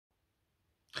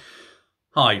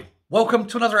Hi, welcome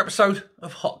to another episode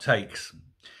of Hot Takes.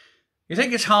 You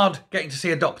think it's hard getting to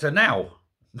see a doctor now?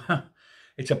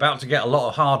 It's about to get a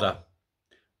lot harder.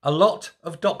 A lot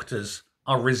of doctors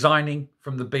are resigning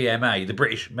from the BMA, the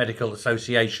British Medical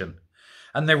Association,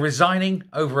 and they're resigning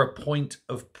over a point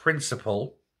of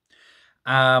principle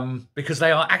because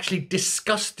they are actually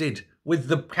disgusted with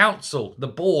the council, the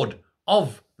board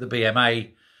of the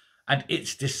BMA, and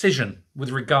its decision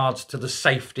with regards to the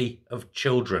safety of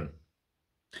children.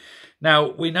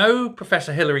 Now, we know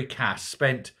Professor Hilary Cass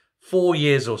spent 4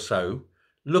 years or so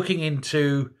looking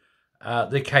into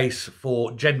the case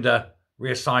for gender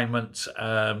reassignment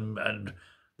and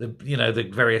the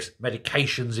various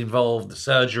medications involved, the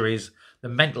surgeries, the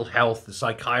mental health, the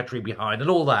psychiatry behind,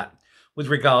 and all that with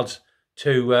regards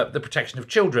to the protection of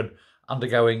children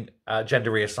undergoing gender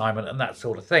reassignment and that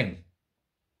sort of thing.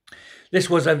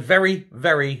 This was a very,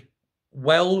 very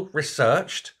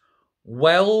well-researched,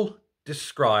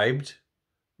 well-described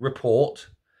report.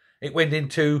 It went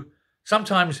into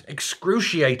sometimes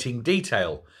excruciating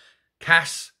detail.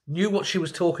 Cass knew what she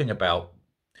was talking about,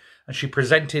 and she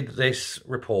presented this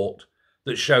report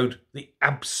that showed the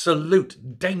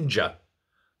absolute danger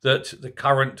that the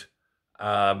current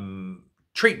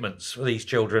treatments for these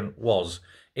children was.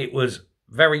 It was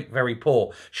very, very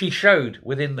poor. She showed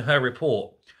within her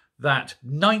report that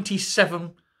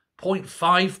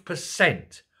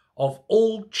 97.5% of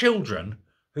all children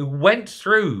who went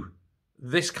through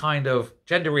this kind of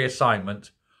gender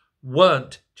reassignment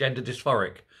weren't gender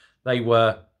dysphoric. They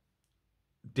were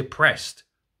depressed,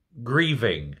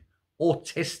 grieving,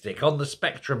 autistic, on the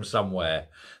spectrum somewhere.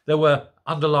 There were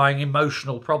underlying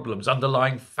emotional problems,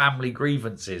 underlying family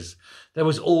grievances. There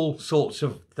was all sorts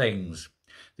of things.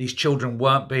 These children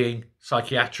weren't being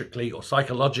psychiatrically or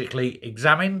psychologically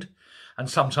examined, and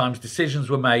sometimes decisions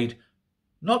were made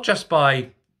not just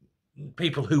by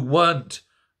people who weren't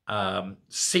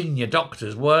senior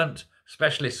doctors, weren't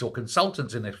specialists or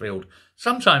consultants in this field.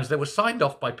 Sometimes they were signed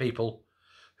off by people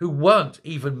who weren't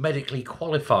even medically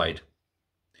qualified.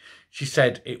 She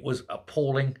said it was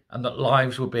appalling and that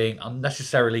lives were being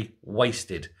unnecessarily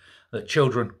wasted, that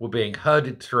children were being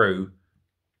herded through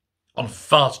on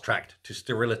fast-tracked to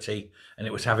sterility, and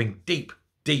it was having deep,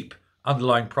 deep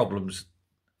underlying problems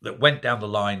that went down the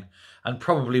line and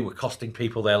probably were costing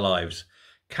people their lives.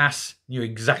 Cass knew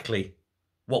exactly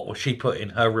what she put in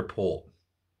her report.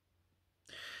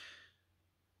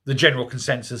 The general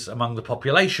consensus among the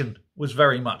population was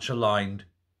very much aligned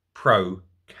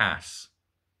pro-Cass.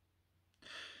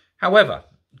 However,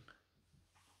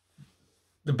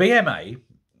 the BMA,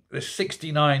 the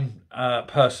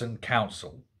 69-person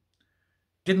council,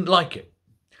 didn't like it.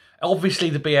 Obviously,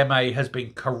 the BMA has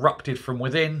been corrupted from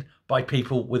within by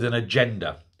people with an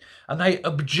agenda, and they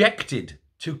objected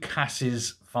to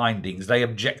Cass's findings. They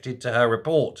objected to her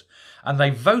report, and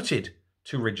they voted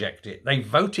to reject it. They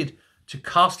voted to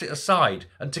cast it aside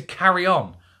and to carry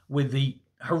on with the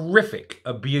horrific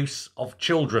abuse of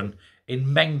children in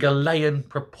Mengelean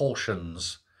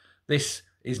proportions. This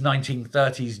is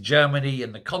 1930s Germany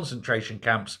and the concentration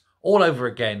camps all over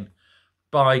again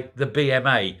by the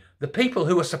BMA, the people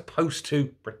who are supposed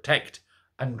to protect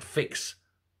and fix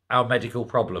our medical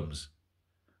problems.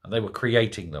 And they were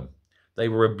creating them. They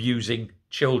were abusing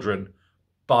children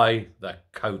by the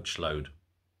coachload.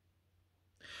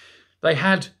 They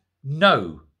had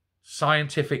no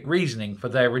scientific reasoning for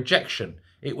their rejection.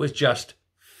 It was just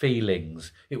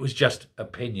feelings. It was just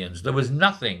opinions. There was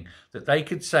nothing that they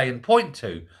could say and point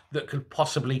to that could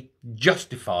possibly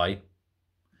justify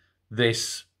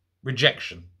this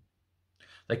rejection.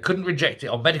 They couldn't reject it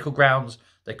on medical grounds.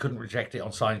 They couldn't reject it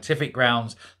on scientific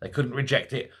grounds. They couldn't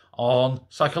reject it on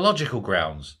psychological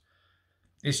grounds.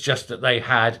 It's just that they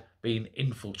had been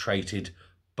infiltrated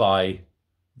by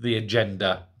the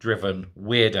agenda-driven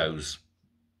weirdos.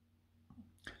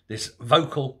 This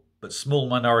vocal but small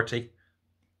minority,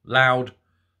 loud,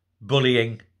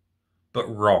 bullying, but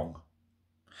wrong.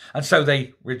 And so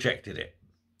they rejected it.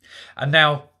 And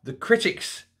now the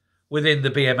critics within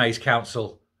the BMA's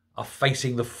council are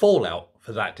facing the fallout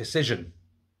for that decision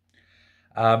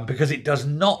because it does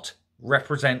not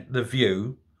represent the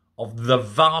view of the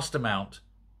vast amount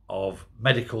of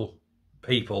medical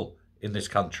people in this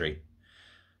country.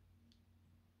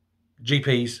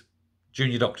 GPs,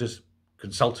 junior doctors,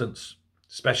 consultants,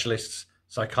 specialists,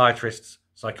 psychiatrists,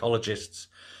 psychologists,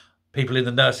 people in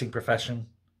the nursing profession,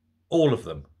 all of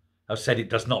them have said it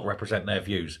does not represent their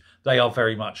views. They are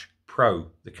very much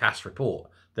pro the Cass report.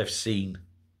 They've seen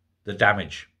the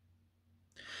damage.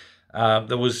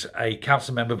 There was a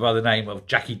council member by the name of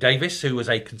Jackie Davis, who was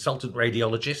a consultant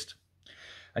radiologist,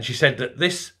 and she said that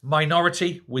this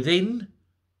minority within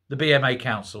the BMA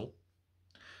Council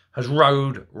has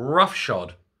rode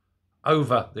roughshod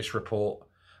over this report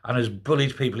and has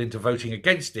bullied people into voting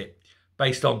against it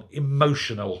based on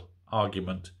emotional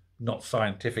argument, not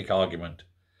scientific argument.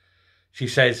 She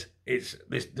says it's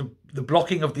the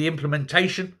blocking of the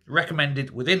implementation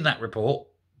recommended within that report.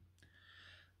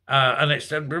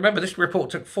 And remember, this report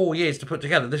took 4 years to put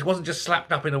together. This wasn't just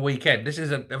slapped up in a weekend. This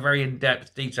is a very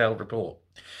in-depth, detailed report.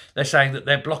 They're saying that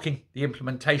they're blocking the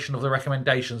implementation of the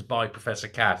recommendations by Professor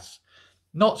Cass,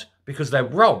 not because they're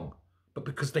wrong, but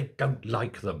because they don't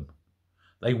like them.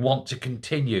 They want to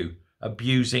continue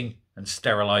abusing and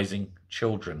sterilising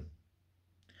children.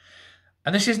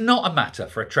 And this is not a matter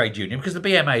for a trade union, because the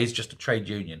BMA is just a trade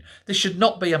union. This should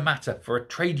not be a matter for a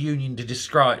trade union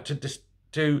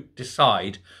to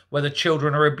decide whether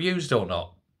children are abused or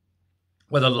not,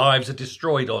 whether lives are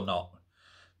destroyed or not.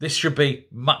 This should be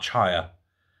much higher.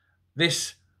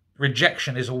 This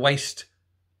rejection is a waste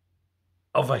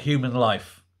of a human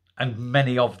life, and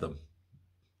many of them.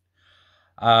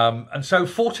 And so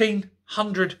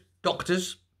 1,400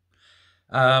 doctors,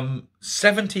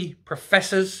 70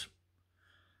 professors,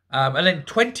 and then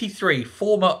 23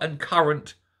 former and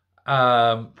current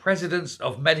presidents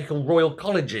of medical royal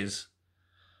colleges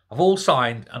have all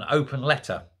signed an open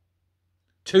letter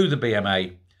to the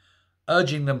BMA,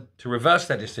 urging them to reverse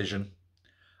their decision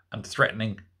and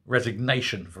threatening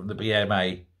resignation from the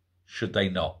BMA should they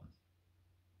not.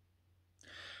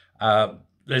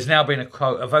 There's now been a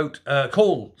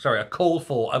call for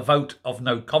a vote of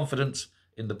no confidence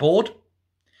in the board.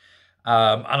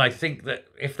 And I think that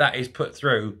if that is put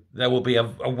through, there will be a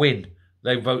win.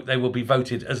 They will be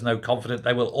voted as no confidence.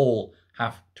 They will all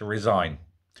have to resign.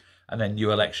 And then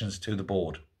new elections to the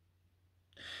board.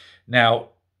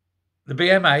 Now, the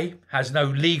BMA has no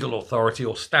legal authority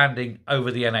or standing over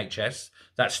the NHS.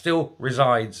 That still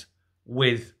resides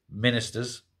with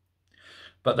ministers,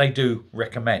 but they do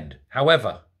recommend.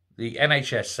 However, the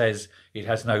NHS says it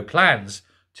has no plans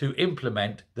to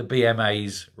implement the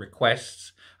BMA's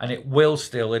requests, and it will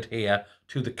still adhere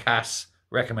to the CAS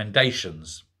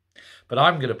recommendations. But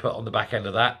I'm going to put on the back end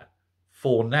of that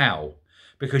for now,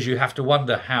 because you have to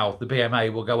wonder how the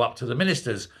BMA will go up to the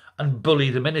ministers and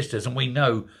bully the ministers. And we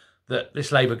know that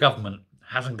this Labour government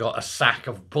hasn't got a sack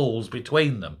of balls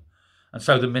between them. And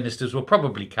so the ministers will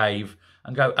probably cave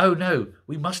and go, oh no,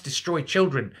 we must destroy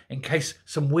children in case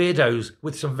some weirdos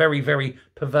with some very, very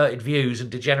perverted views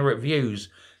and degenerate views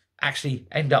actually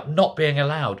end up not being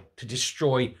allowed to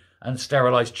destroy and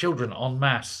sterilise children en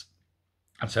masse.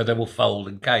 And so they will fold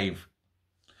and cave.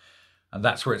 And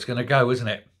that's where it's going to go, isn't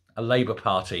it? A Labour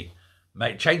Party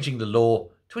changing the law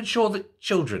to ensure that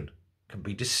children can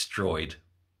be destroyed.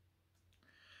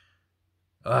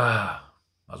 Might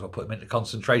as well put them into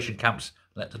concentration camps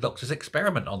and let the doctors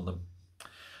experiment on them.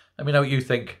 Let me know what you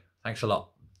think. Thanks a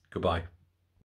lot. Goodbye.